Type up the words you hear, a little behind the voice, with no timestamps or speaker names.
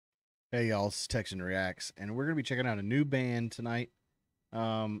Hey y'all, it's Texan Reacts, and we're gonna be checking out a new band tonight.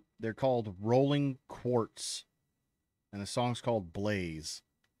 They're called 롤링쿼츠, and the song's called Blaze.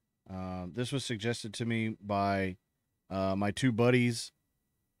 This was suggested to me by my two buddies,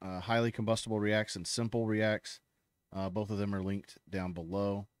 Highly Combustible Reacts and Simple Reacts. Both of them are linked down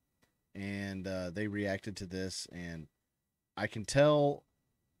below, and they reacted to this, and I can tell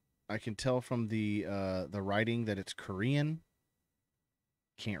from the writing that it's Korean.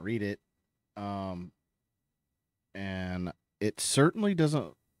 Can't read it. And it certainly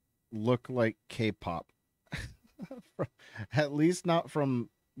doesn't look like K-pop. At least not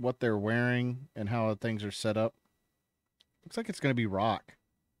from what they're wearing and how things are set up. Looks like it's going to be rock.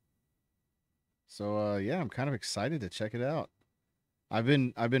 So yeah, I'm kind of excited to check it out. I've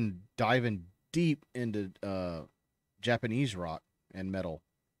been diving deep into Japanese rock and metal.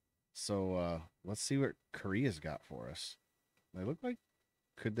 So let's see what Korea's got for us. They look like,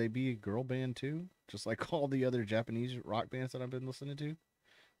 could they be a girl band too? Just like all the other Japanese rock bands that I've been listening to?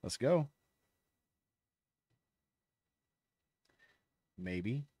 Let's go.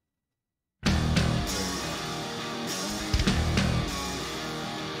 Maybe.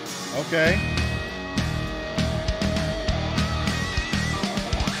 Okay.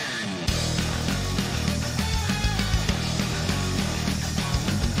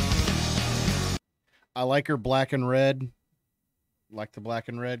 I like her black and red. Like the black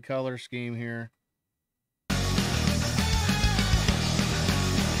and red color scheme here.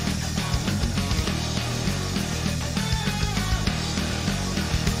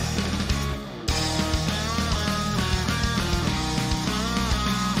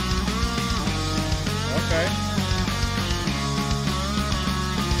 Okay.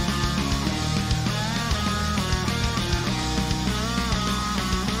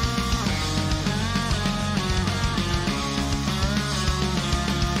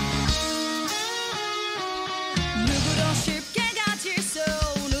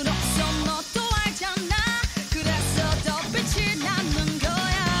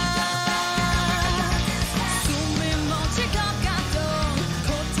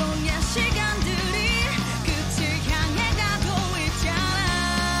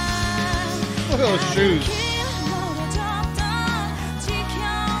 Look at those shoes.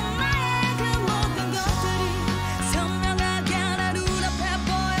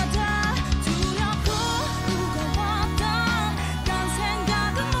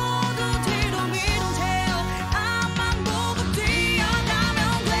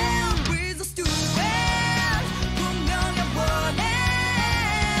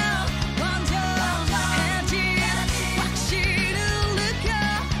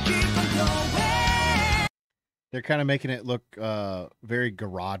 They're kind of making it look very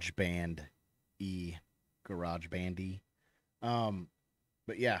garage band-y. Garage bandy.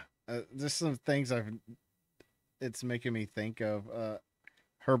 But yeah, just some things it's making me think of.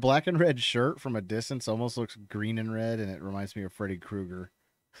 Her black and red shirt from a distance almost looks green and red, and it reminds me of Freddy Krueger.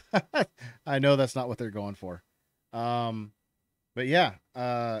 I know that's not what they're going for. But yeah,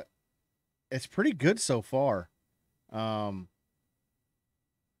 it's pretty good so far. I'm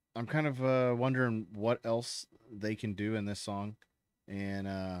kind of wondering what else they can do in this song, and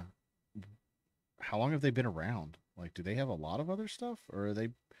how long have they been around? Like, do they have a lot of other stuff, or are they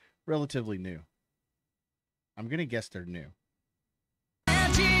relatively new? I'm gonna guess they're new.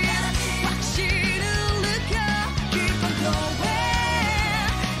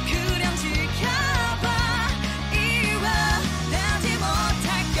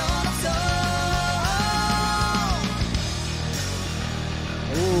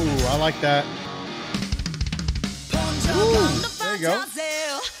 Ooh, I like that. Ooh, there you go.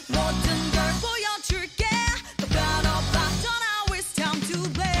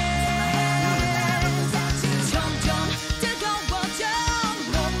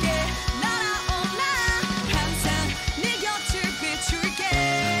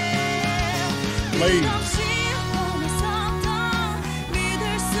 Blade.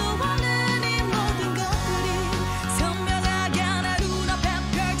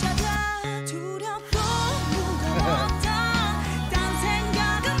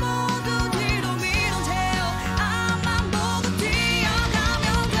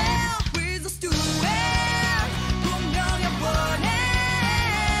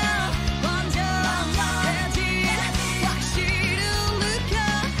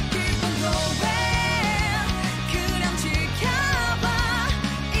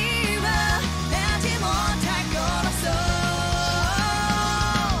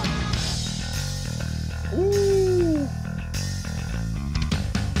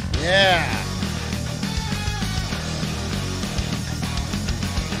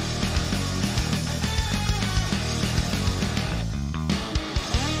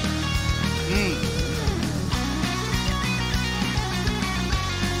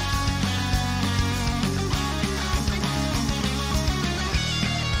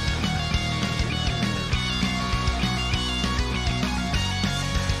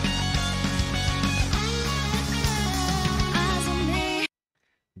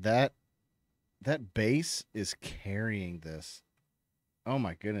 that bass is carrying this. Oh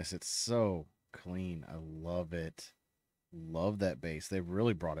my goodness, it's so clean. I love it. Love that bass. They've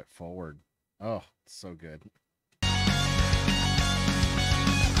really brought it forward. Oh, it's so good.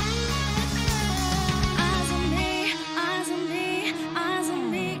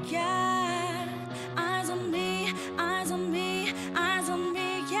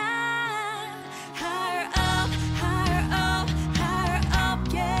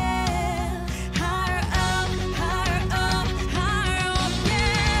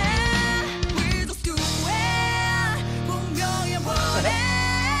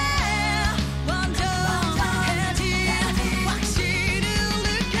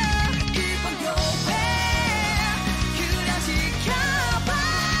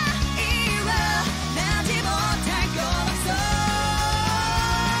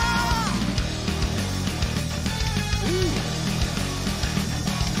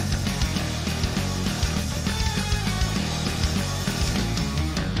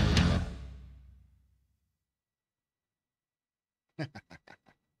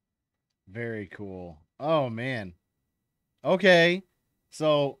 Very cool. Oh man. Okay.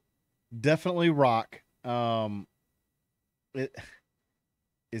 So definitely rock. It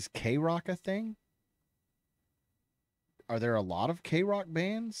is K-rock a thing? Are there a lot of K-rock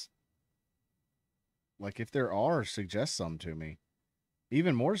bands? Like if there are, suggest some to me.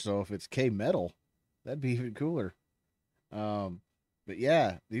 Even more so if it's K-metal. That'd be even cooler. But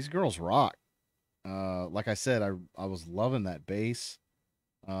yeah, these girls rock. Like I said, I was loving that bass.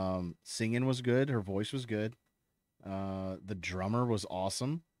 Singing was good. Her voice was good. The drummer was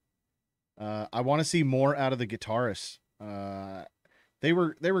awesome. I want to see more out of the guitarists. They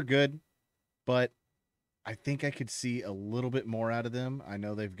were good, but I think I could see a little bit more out of them. I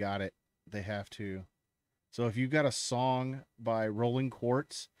know they've got it. They have to. So if you've got a song by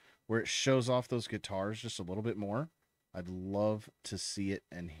롤링쿼츠 where it shows off those guitars just a little bit more, I'd love to see it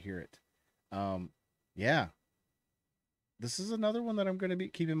and hear it. Yeah, this is another one that I'm going to be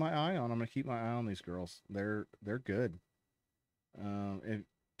keeping my eye on. I'm going to keep my eye on these girls. They're good. And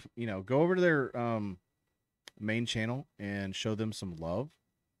go over to their main channel and show them some love,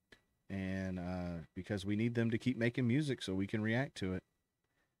 and because we need them to keep making music so we can react to it.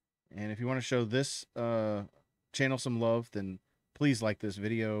 And if you want to show this channel some love, then please like this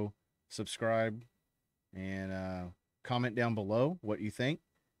video, subscribe, and comment down below what you think,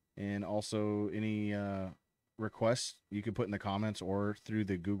 and also any requests you can put in the comments or through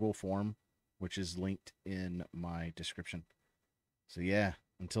the Google form, which is linked in my description. So yeah,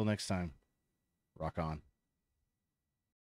 until next time, rock on.